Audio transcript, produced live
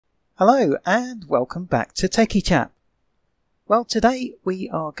Hello and welcome back to Techiechap. Well, today we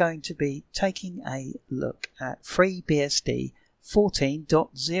are going to be taking a look at FreeBSD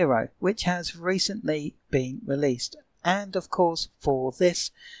 14.0, which has recently been released. And of course, for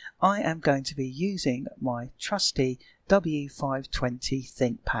this, I am going to be using my trusty W520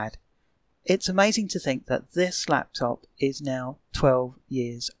 ThinkPad. It's amazing to think that this laptop is now 12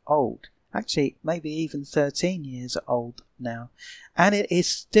 years old. Actually, maybe even 13 years old now. And it is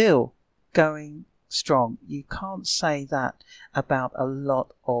still going strong. You can't say that about a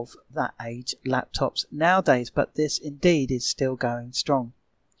lot of that age laptops nowadays, but this indeed is still going strong.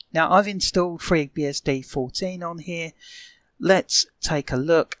 Now, I've installed FreeBSD 14 on here. Let's take a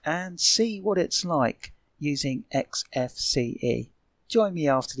look and see what it's like using XFCE. Join me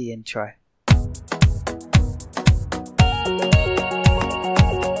after the intro.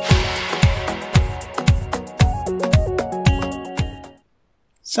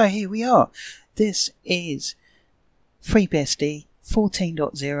 So here we are. This is FreeBSD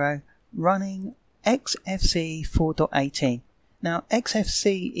 14.0 running XFCE 4.18. Now,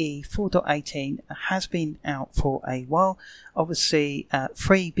 XFCE 4.18 has been out for a while. Obviously,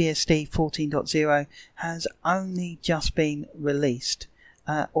 FreeBSD 14.0 has only just been released,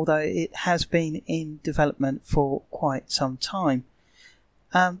 although it has been in development for quite some time.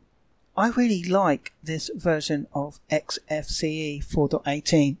 I really like this version of XFCE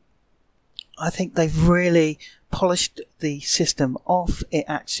 4.18. I think they've really polished the system off. It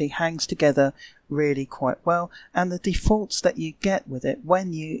actually hangs together really quite well, and the defaults that you get with it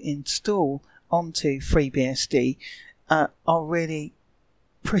when you install onto FreeBSD are really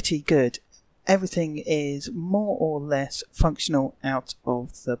pretty good. Everything is more or less functional out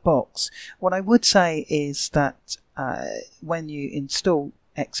of the box. What I would say is that when you install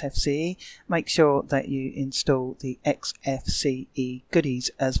XFCE, make sure that you install the XFCE goodies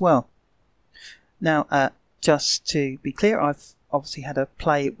as well. Now, just to be clear, I've obviously had a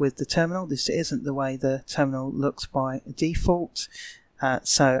play with the terminal. This isn't the way the terminal looks by default.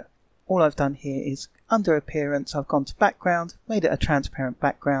 So all I've done here is under appearance, I've gone to background, made it a transparent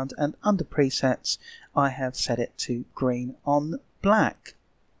background, and under presets, I have set it to green on black.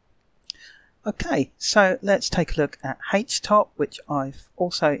 Okay, so let's take a look at HTOP, which I've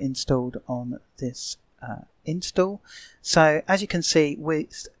also installed on this install. So as you can see,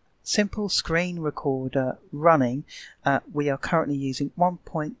 with Simple Screen Recorder running, we are currently using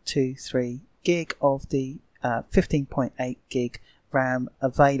 1.23 gig of the 15.8 gig RAM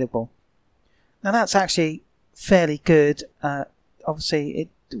available. Now that's actually fairly good. Obviously,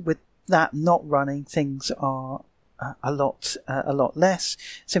 with that not running, things are a lot less.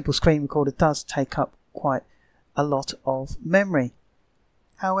 Simple Screen Recorder does take up quite a lot of memory.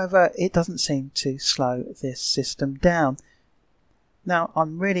 However, it doesn't seem to slow this system down. Now,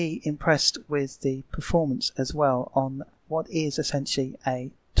 I'm really impressed with the performance as well on what is essentially a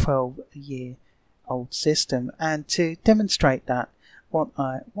 12-year-old system. And to demonstrate that, what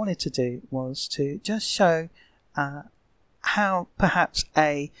I wanted to do was to just show how perhaps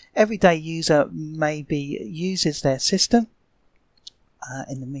a everyday user maybe uses their system.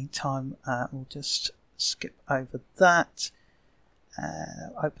 In the meantime, we'll just skip over that,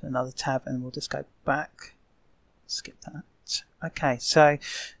 open another tab, and we'll just go back, skip that. Okay, so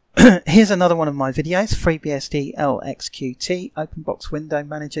here's another one of my videos, FreeBSD LXQT, OpenBox Window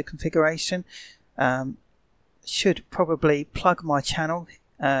Manager configuration. Should probably plug my channel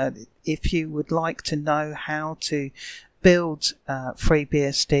if you would like to know how to build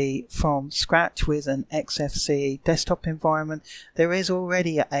FreeBSD from scratch with an XFCE desktop environment. There is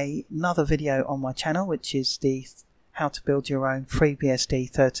already another video on my channel, which is the how to build your own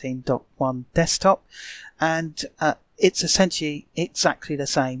FreeBSD 13.1 desktop, and it's essentially exactly the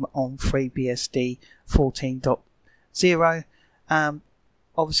same on FreeBSD 14.0.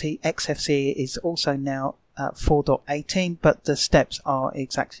 Obviously, XFCE is also now 4.18, but the steps are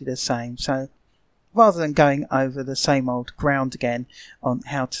exactly the same. So rather than going over the same old ground again on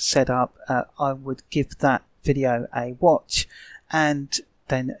how to set up, I would give that video a watch, and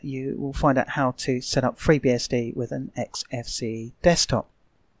then you will find out how to set up FreeBSD with an XFCE desktop.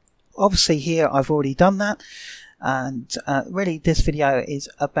 Obviously here I've already done that, and really this video is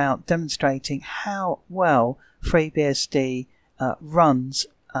about demonstrating how well FreeBSD runs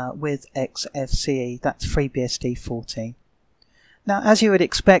with XFCE. That's FreeBSD 14. Now, as you would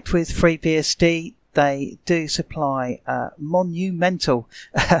expect with FreeBSD, they do supply monumental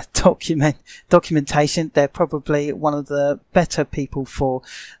documentation. They're probably one of the better people for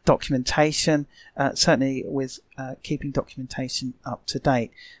documentation, certainly with keeping documentation up to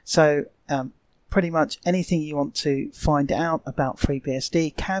date. So pretty much anything you want to find out about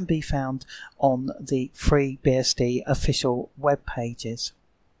FreeBSD can be found on the FreeBSD official web pages.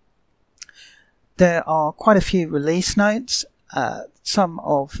 There are quite a few release notes. Some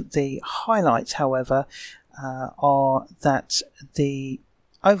of the highlights, however, are that the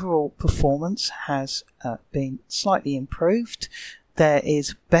overall performance has been slightly improved. There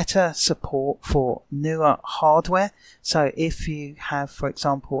is better support for newer hardware. So if you have, for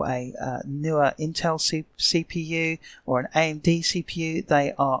example, a newer Intel CPU or an AMD CPU,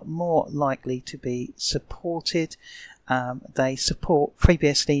 they are more likely to be supported. They support,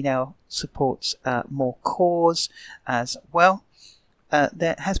 FreeBSD now supports more cores as well.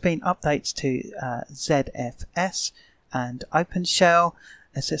 There has been updates to ZFS and OpenShell,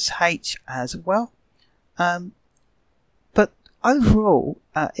 SSH as well. But overall,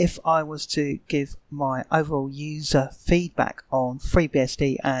 if I was to give my overall user feedback on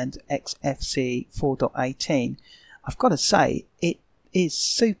FreeBSD and XFCE 4.18, I've got to say it is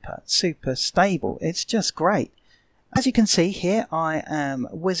super stable. It's just great. As you can see here, I am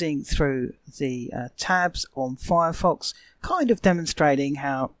whizzing through the tabs on Firefox, kind of demonstrating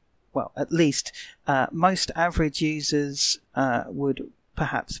how, well, at least most average users would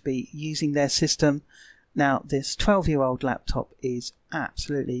perhaps be using their system. Now, this 12-year-old laptop is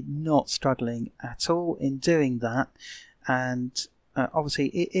absolutely not struggling at all in doing that, and obviously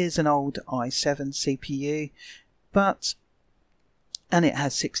it is an old i7 CPU, and it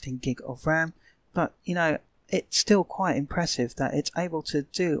has 16 gig of RAM, but you know, it's still quite impressive that it's able to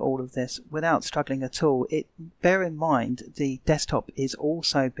do all of this without struggling at all. Bear in mind, the desktop is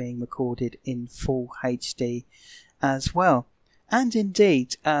also being recorded in full HD as well. And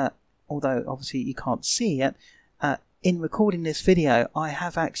indeed, although obviously you can't see it, in recording this video, I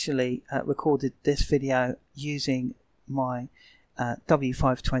have actually recorded this video using my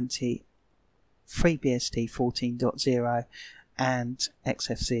W520 FreeBSD 14.0 and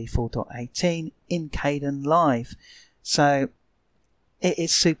XFCE 4.18 in Kdenlive. So it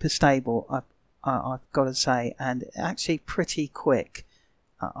is super stable, I've got to say, and actually pretty quick.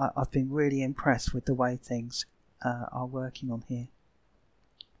 I've been really impressed with the way things are working on here.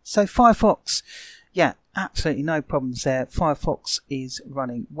 So Firefox, yeah, absolutely no problems there. Firefox is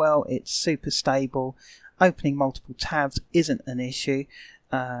running well, it's super stable. Opening multiple tabs isn't an issue,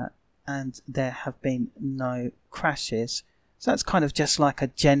 and there have been no crashes. So that's kind of just like a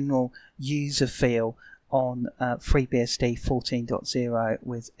general user feel on FreeBSD 14.0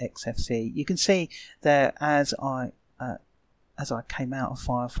 with XFCE. You can see there as I came out of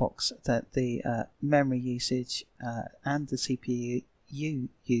Firefox that the memory usage and the CPU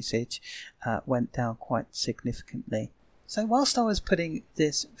usage went down quite significantly. So whilst I was putting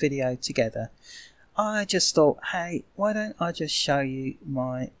this video together, I just thought, hey, why don't I just show you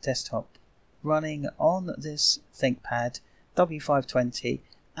my desktop running on this ThinkPad W520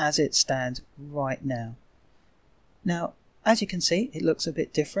 as it stands right now. Now, as you can see, it looks a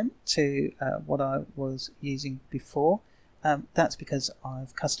bit different to what I was using before. That's because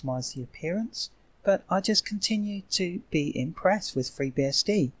I've customized the appearance, but I just continue to be impressed with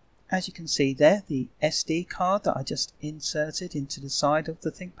FreeBSD. As you can see there, the SD card that I just inserted into the side of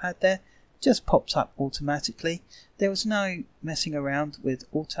the ThinkPad there just pops up automatically. There was no messing around with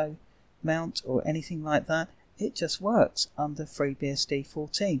auto mount or anything like that. It just works under FreeBSD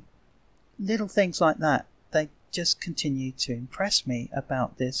 14. Little things like that, they just continue to impress me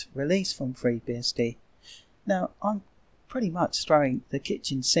about this release from FreeBSD. Now, I'm pretty much throwing the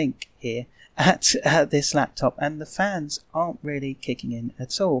kitchen sink here at this laptop, and the fans aren't really kicking in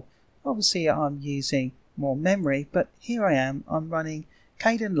at all. Obviously, I'm using more memory, but here I am, I'm running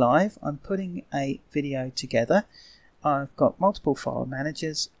Kdenlive, I'm putting a video together. I've got multiple file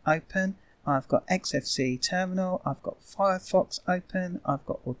managers open. I've got XFCE terminal, I've got Firefox open, I've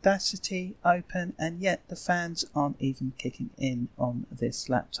got Audacity open, and yet the fans aren't even kicking in on this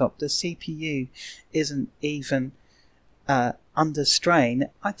laptop. The CPU isn't even under strain.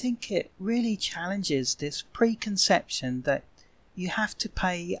 I think it really challenges this preconception that you have to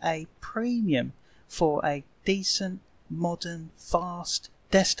pay a premium for a decent, modern, fast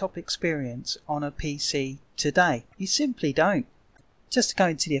desktop experience on a PC today. You simply don't. Just to go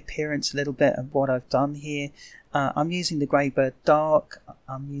into the appearance a little bit of what I've done here, I'm using the Greybird Dark,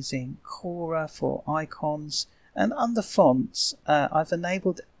 I'm using Cora for icons, and under fonts I've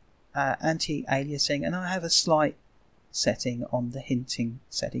enabled anti-aliasing, and I have a slight setting on the hinting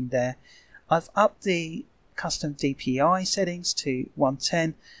setting there. I've upped the custom DPI settings to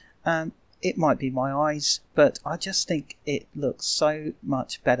 110. It might be my eyes, but I just think it looks so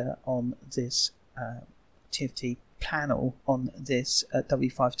much better on this TFT panel on this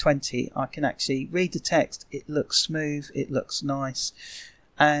W520, I can actually read the text. It looks smooth, it looks nice,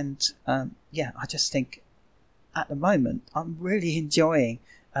 and yeah, I just think at the moment I'm really enjoying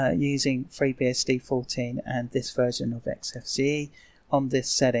using FreeBSD 14 and this version of XFCE on this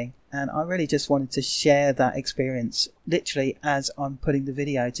setting, and I really just wanted to share that experience literally as I'm putting the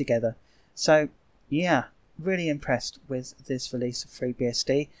video together. So yeah, really impressed with this release of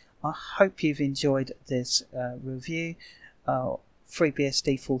FreeBSD. I hope you've enjoyed this review of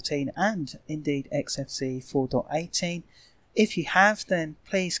FreeBSD 14 and indeed XFCE 4.18. If you have, then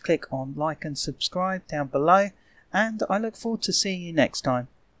please click on like and subscribe down below, and I look forward to seeing you next time.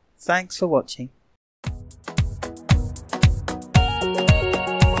 Thanks for watching.